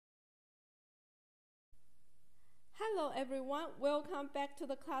Hello everyone, welcome back to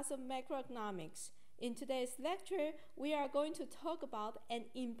the class of macroeconomics. In today's lecture, we are going to talk about an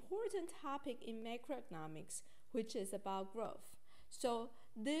important topic in macroeconomics, which is about growth. So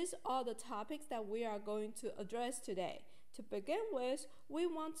these are the topics that we are going to address today. To begin with, we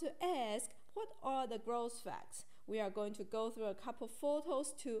want to ask, what are the growth facts? We are going to go through a couple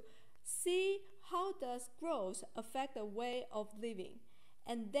photos to see how does growth affect the way of living.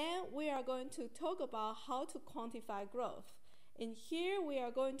 And then we are going to talk about how to quantify growth. In here, we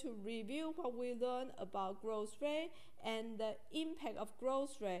are going to review what we learned about growth rate and the impact of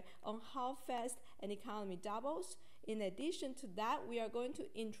growth rate on how fast an economy doubles. In addition to that, we are going to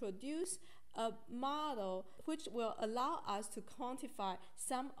introduce a model which will allow us to quantify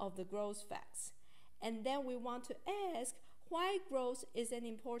some of the growth facts. And then we want to ask why growth is an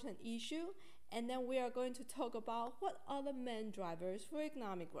important issue, and then we are going to talk about what are the main drivers for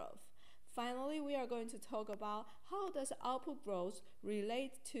economic growth. Finally, we are going to talk about how does output growth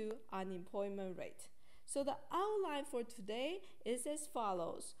relate to unemployment rate. So the outline for today is as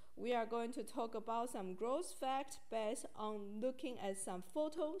follows. We are going to talk about some growth facts based on looking at some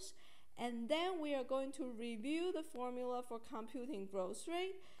photos, and then we are going to review the formula for computing growth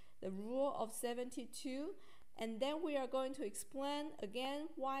rate, the rule of 72, and then we are going to explain again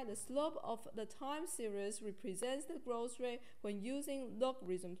why the slope of the time series represents the growth rate when using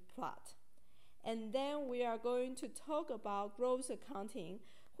logarithm plot. And then we are going to talk about growth accounting,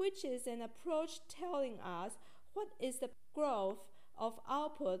 which is an approach telling us what is the growth of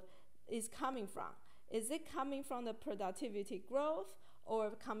output is coming from. Is it coming from the productivity growth,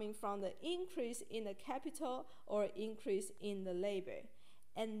 or coming from the increase in the capital, or increase in the labor?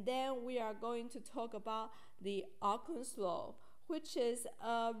 And then we are going to talk about the Occam's law, which is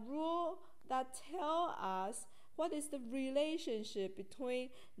a rule that tells us what is the relationship between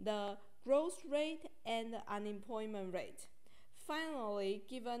the growth rate and the unemployment rate. Finally,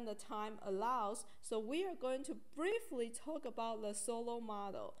 given the time allows, so we are going to briefly talk about the Solow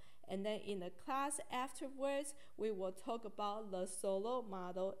model. And then in the class afterwards, we will talk about the Solow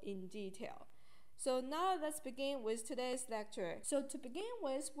model in detail. So now let's begin with today's lecture. So to begin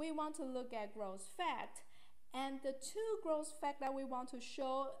with, we want to look at growth fact. And the two growth facts that we want to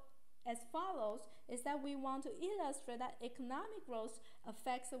show as follows is that we want to illustrate that economic growth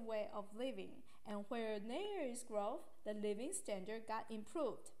affects the way of living. And where there is growth, the living standard got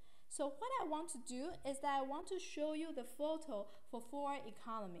improved. So what I want to do is that I want to show you the photo for four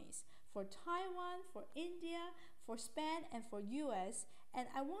economies, for Taiwan, for India, for Spain, and for US. And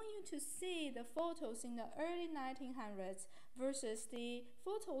I want you to see the photos in the early 1900s versus the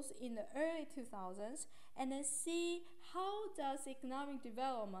photos in the early 2000s, and then see how does economic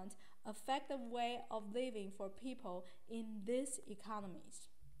development affect the way of living for people in these economies.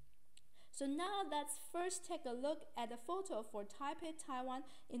 So now let's first take a look at the photo for Taipei, Taiwan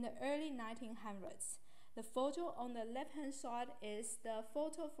in the early 1900s. The photo on the left-hand side is the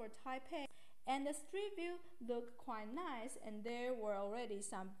photo for Taipei, and the street view looked quite nice, and there were already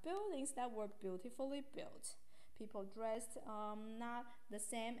some buildings that were beautifully built. People dressed not the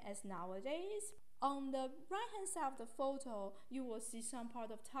same as nowadays. On the right-hand side of the photo, you will see some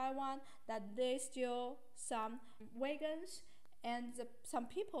part of Taiwan that there's still some wagons, and some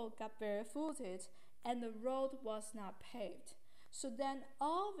people got barefooted, and the road was not paved. So then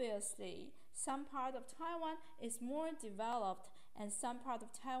obviously some part of Taiwan is more developed and some part of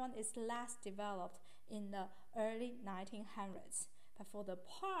Taiwan is less developed in the early 1900s. But for the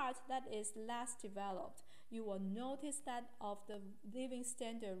part that is less developed, you will notice that of the living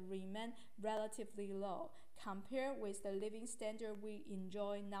standard remain relatively low compared with the living standard we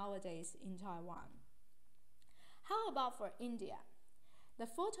enjoy nowadays in Taiwan. How about for India? The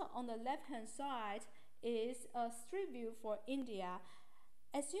photo on the left-hand side is a street view for India.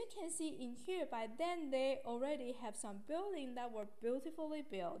 As you can see in here, by then they already have some buildings that were beautifully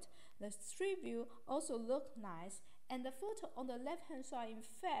built. The street view also looked nice, and the photo on the left-hand side, in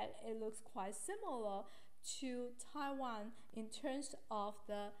fact, it looks quite similar to Taiwan in terms of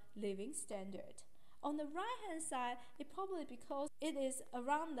the living standard. On the right-hand side, it probably because it is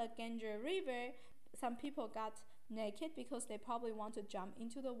around the Ganges River, some people got naked because they probably want to jump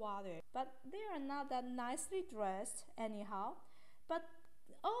into the water. But they are not that nicely dressed anyhow. But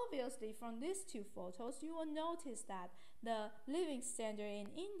obviously from these two photos, you will notice that the living standard in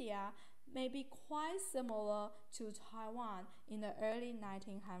India may be quite similar to Taiwan in the early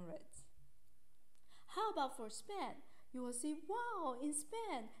 1900s. How about for Spain? You will see, wow, in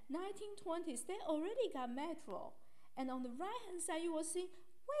Spain, 1920s, they already got metro. And on the right-hand side, you will see,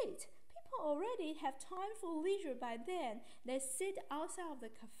 wait, people already have time for leisure by then. They sit outside of the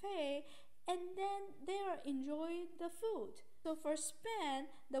cafe and then they are enjoying the food. So for Spain,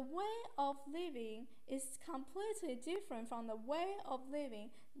 the way of living is completely different from the way of living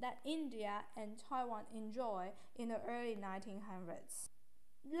that India and Taiwan enjoy in the early 1900s.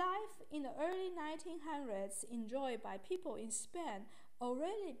 Life in the early 1900s enjoyed by people in Spain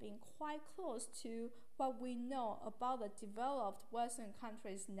already been quite close to what we know about the developed Western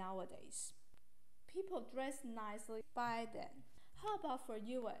countries nowadays. People dressed nicely by then. How about for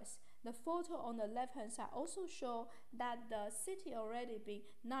US? The photo on the left-hand side also shows that the city already been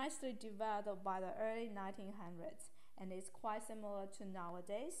nicely developed by the early 1900s, and it's quite similar to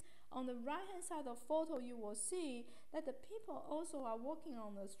nowadays. On the right-hand side of the photo, you will see that the people also are walking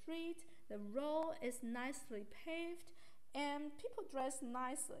on the street. The road is nicely paved, and people dress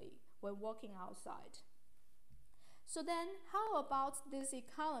nicely when walking outside. So then, how about these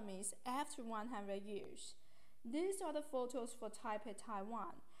economies after 100 years? These are the photos for Taipei,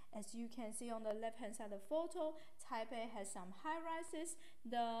 Taiwan. As you can see on the left-hand side of the photo, Taipei has some high-rises.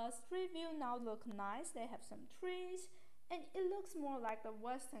 The street view now look nice. They have some trees, and it looks more like the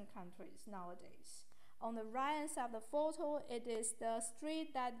Western countries nowadays. On the right-hand side of the photo, it is the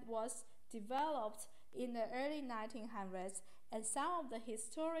street that was developed in the early 1900s, and some of the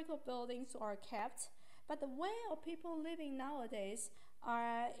historical buildings are kept. But the way of people living nowadays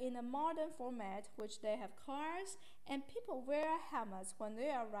are in a modern format, which they have cars, and people wear helmets when they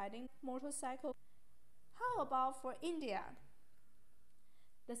are riding motorcycles. How about for India?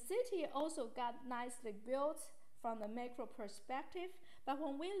 The city also got nicely built from the macro perspective, but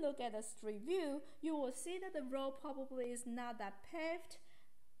when we look at the street view, you will see that the road probably is not that paved.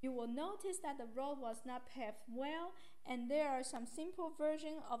 You will notice that the road was not paved well, and there are some simple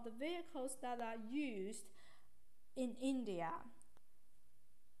versions of the vehicles that are used in India.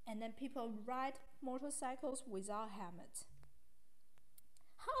 And then people ride motorcycles without helmets.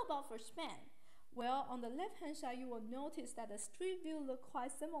 How about for Spain? Well, on the left-hand side, you will notice that the street view looks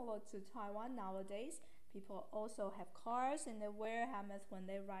quite similar to Taiwan nowadays. People also have cars and they wear helmets when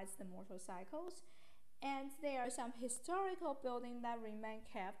they ride the motorcycles. And there are some historical buildings that remain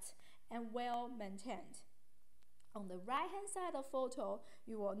kept and well maintained. On the right-hand side of the photo,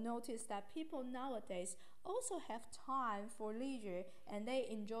 you will notice that people nowadays also have time for leisure and they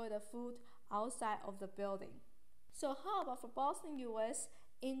enjoy the food outside of the building. So how about for Boston, US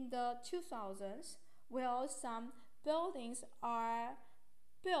in the 2000s? Well, some buildings are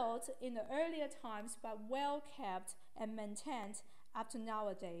built in the earlier times but well kept and maintained up to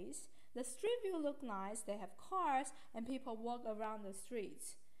nowadays. The street view look nice, they have cars and people walk around the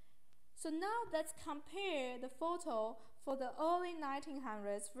streets. So now let's compare the photo for the early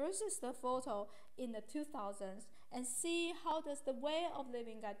 1900s versus the photo in the 2000s and see how does the way of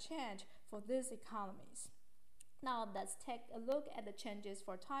living got changed for these economies. Now let's take a look at the changes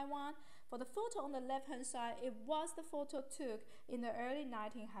for Taiwan. For the photo on the left-hand side, it was the photo took in the early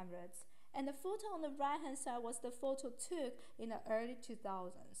 1900s. And the photo on the right-hand side was the photo took in the early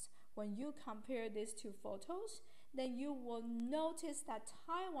 2000s. When you compare these two photos, then you will notice that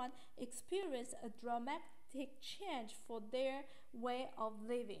Taiwan experienced a dramatic change for their way of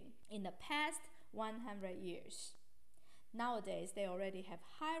living in the past 100 years. Nowadays, they already have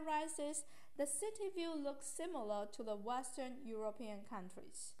high rises. The city view looks similar to the Western European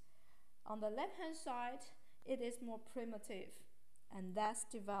countries. On the left-hand side, it is more primitive and less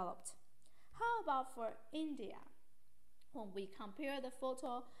developed. How about for India? When we compare the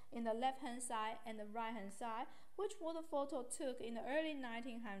photo in the left-hand side and the right-hand side, which was the photo took in the early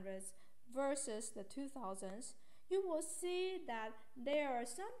 1900s versus the 2000s, you will see that there are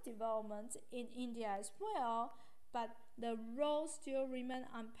some developments in India as well, but the roads still remain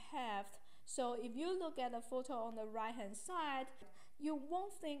unpaved. So if you look at the photo on the right-hand side, you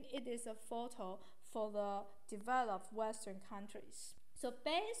won't think it is a photo for the developed Western countries. So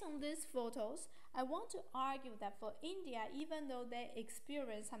based on these photos, I want to argue that for India, even though they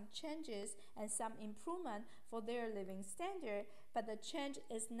experience some changes and some improvement for their living standard, but the change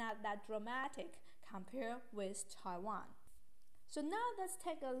is not that dramatic compared with Taiwan. So now let's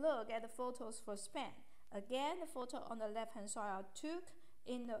take a look at the photos for Spain. Again, the photo on the left-hand side are took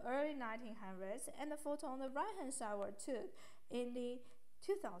in the early 1900s, and the photo on the right-hand side were took in the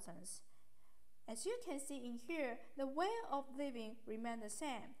 2000s. As you can see in here, the way of living remains the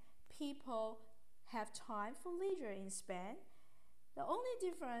same. People have time for leisure in Spain. The only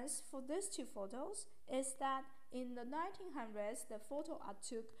difference for these two photos is that in the 1900s, the photos are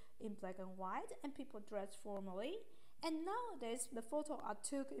took in black and white and people dress formally. And nowadays, the photos are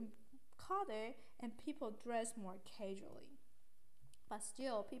took in color and people dress more casually. But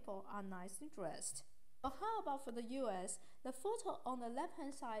still, people are nicely dressed. So how about for the US? The photo on the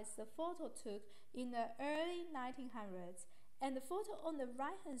left-hand side is the photo took in the early 1900s, and the photo on the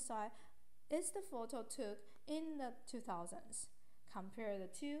right-hand side is the photo took in the 2000s. Compare the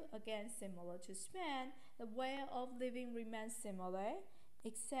two, again similar to Spain, the way of living remains similar,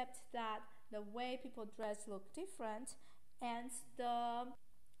 except that the way people dress look different, and the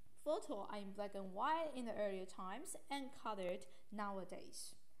photo are in black and white in the earlier times and colored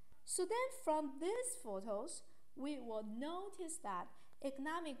nowadays. So then from these photos, we will notice that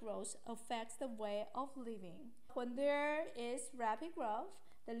economic growth affects the way of living. When there is rapid growth,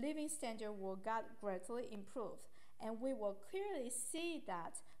 the living standard will get greatly improved, and we will clearly see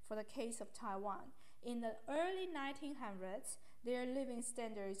that for the case of Taiwan. In the early 1900s, their living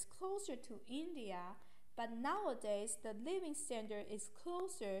standard is closer to India, but nowadays the living standard is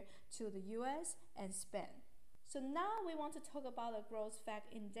closer to the US and Spain. So now we want to talk about the growth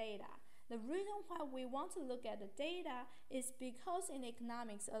fact in data. The reason why we want to look at the data is because in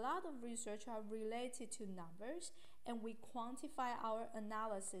economics, a lot of research are related to numbers, and we quantify our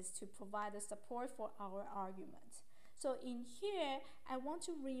analysis to provide the support for our argument. So in here, I want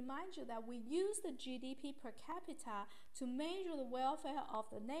to remind you that we use the GDP per capita to measure the welfare of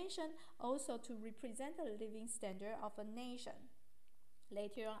the nation, also to represent the living standard of a nation.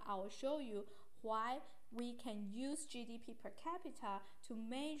 Later on, I will show you why we can use GDP per capita to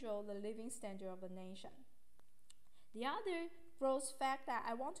measure the living standard of a nation. The other growth fact that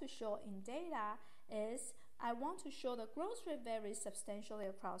I want to show in data is I want to show the growth rate varies substantially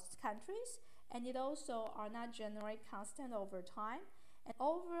across countries, and it also are not generally constant over time. And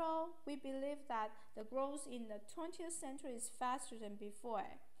overall, we believe that the growth in the 20th century is faster than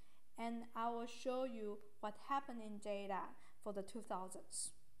before. And I will show you what happened in data for the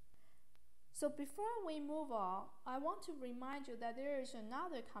 2000s. So before we move on, I want to remind you that there is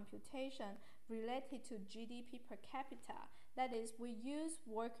another computation related to GDP per capita. That is, we use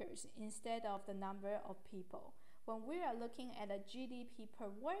workers instead of the number of people. When we are looking at a GDP per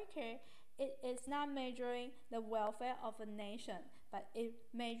worker, it is not measuring the welfare of a nation, but it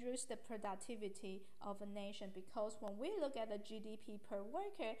measures the productivity of a nation, because when we look at the GDP per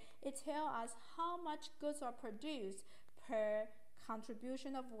worker, it tells us how much goods are produced per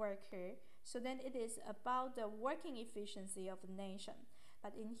contribution of worker. So then it is about the working efficiency of the nation.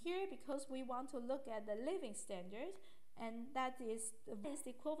 But in here, because we want to look at the living standard, and that is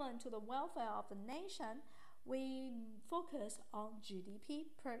equivalent to the welfare of the nation, we focus on GDP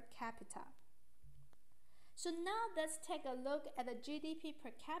per capita. So now let's take a look at the GDP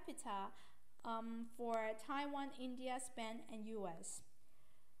per capita for Taiwan, India, Spain, and US.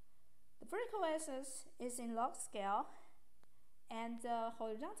 The vertical axis is in log scale, and the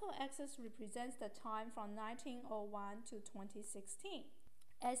horizontal axis represents the time from 1901 to 2016.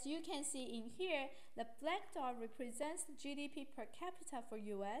 As you can see in here, the black dot represents the GDP per capita for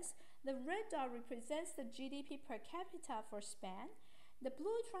US, the red dot represents the GDP per capita for Spain, the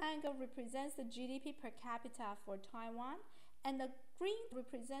blue triangle represents the GDP per capita for Taiwan, and the green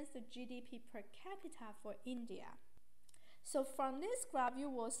represents the GDP per capita for India. So from this graph, you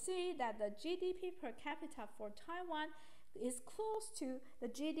will see that the GDP per capita for Taiwan is close to the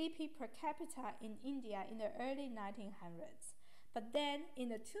GDP per capita in India in the early 1900s. But then in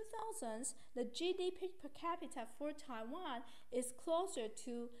the 2000s, the GDP per capita for Taiwan is closer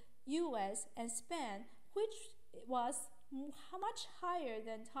to US and Spain, which was much higher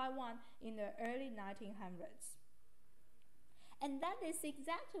than Taiwan in the early 1900s. And that is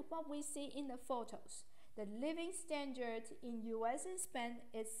exactly what we see in the photos. The living standard in US and Spain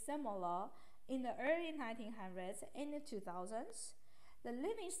is similar in the early 1900s and the 2000s. The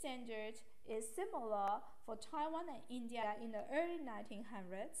living standard is similar for Taiwan and India in the early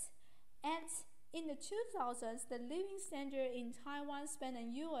 1900s. And in the 2000s, the living standard in Taiwan, Spain,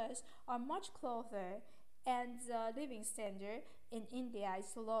 and US are much closer, and the living standard in India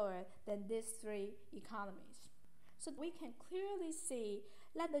is lower than these three economies. So we can clearly see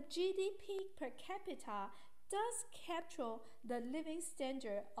that the GDP per capita does capture the living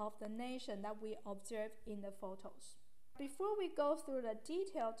standard of the nation that we observe in the photos. Before we go through the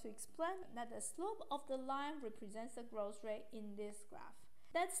detail to explain that the slope of the line represents the growth rate in this graph,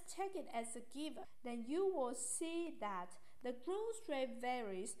 let's take it as a given. Then you will see that the growth rate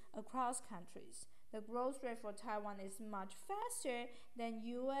varies across countries. The growth rate for Taiwan is much faster than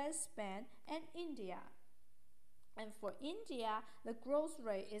US, Spain, and India. And for India, the growth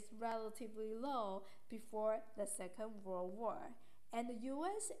rate is relatively low before the Second World War. And the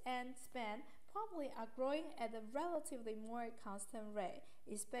US and Spain probably are growing at a relatively more constant rate,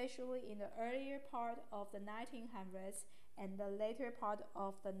 especially in the earlier part of the 1900s and the later part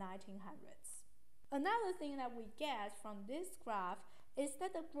of the 1900s. Another thing that we get from this graph is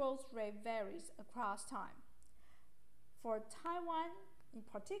that the growth rate varies across time. For Taiwan in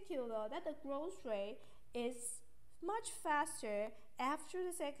particular, that the growth rate is much faster after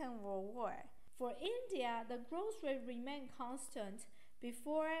the Second World War. For India, the growth rate remained constant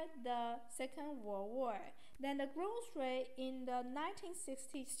before the Second World War. Then the growth rate in the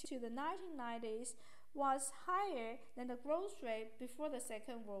 1960s to the 1990s was higher than the growth rate before the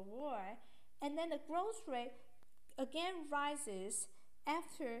Second World War. And then the growth rate again rises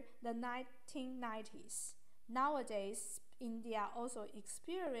after the 1990s. Nowadays, India also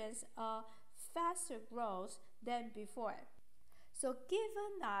experiences a faster growth than before. So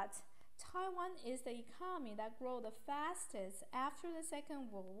given that Taiwan is the economy that grew the fastest after the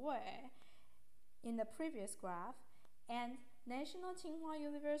Second World War in the previous graph, and National Tsinghua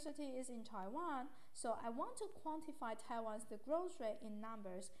University is in Taiwan, so I want to quantify Taiwan's the growth rate in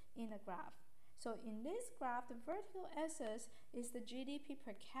numbers in the graph. So in this graph, the vertical axis is the GDP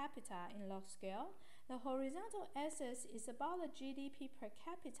per capita in log scale. The horizontal axis is about the GDP per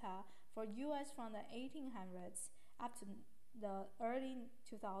capita for US from the 1800s up to the early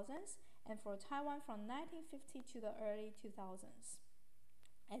 2000s, and for Taiwan from 1950 to the early 2000s.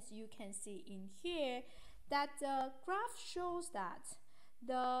 As you can see in here, that the graph shows that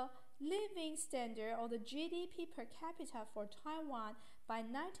the living standard or the GDP per capita for Taiwan by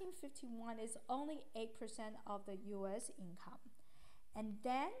 1951 is only 8% of the US income. And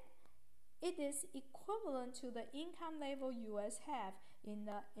then it is equivalent to the income level US have in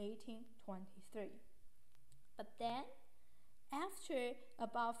the 1823. But then, after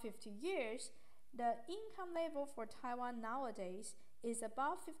about 50 years, the income level for Taiwan nowadays is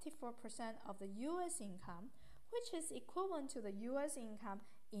about 54% of the US income, which is equivalent to the US income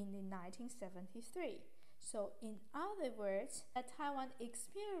in the 1973. So in other words, that Taiwan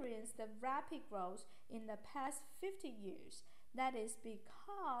experienced the rapid growth in the past 50 years. That is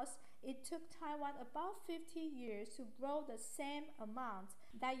because it took Taiwan about 50 years to grow the same amount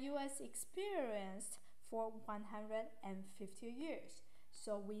that US experienced for 150 years.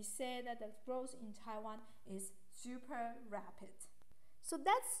 So we say that the growth in Taiwan is super rapid. So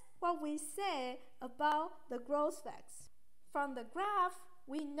that's what we say about the growth facts. From the graph,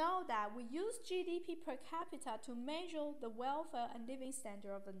 we know that we use GDP per capita to measure the welfare and living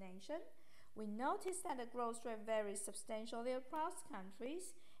standard of the nation. We notice that the growth rate varies substantially across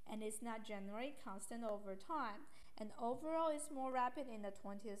countries and is not generally constant over time. And overall, it's more rapid in the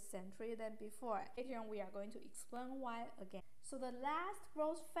 20th century than before. Later on, we are going to explain why again. So the last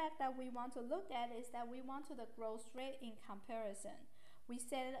growth fact that we want to look at is that we want the growth rate in comparison. We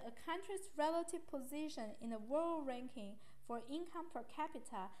said a country's relative position in the world ranking for income per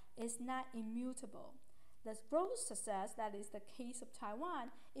capita is not immutable. The growth success, that is the case of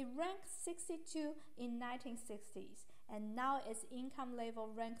Taiwan, it ranked 62 in 1960s, and now its income level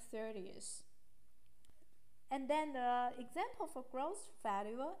ranked 30th. And then the example for growth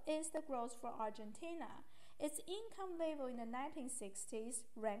value is the growth for Argentina. Its income level in the 1960s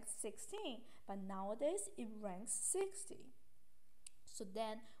ranked 16, but nowadays it ranks 60. So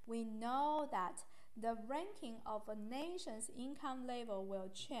then we know that the ranking of a nation's income level will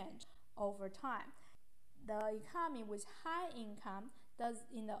change over time. The economy with high income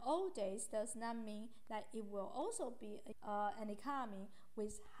in the old days does not mean that it will also be an economy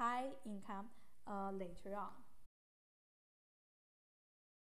with high income later on.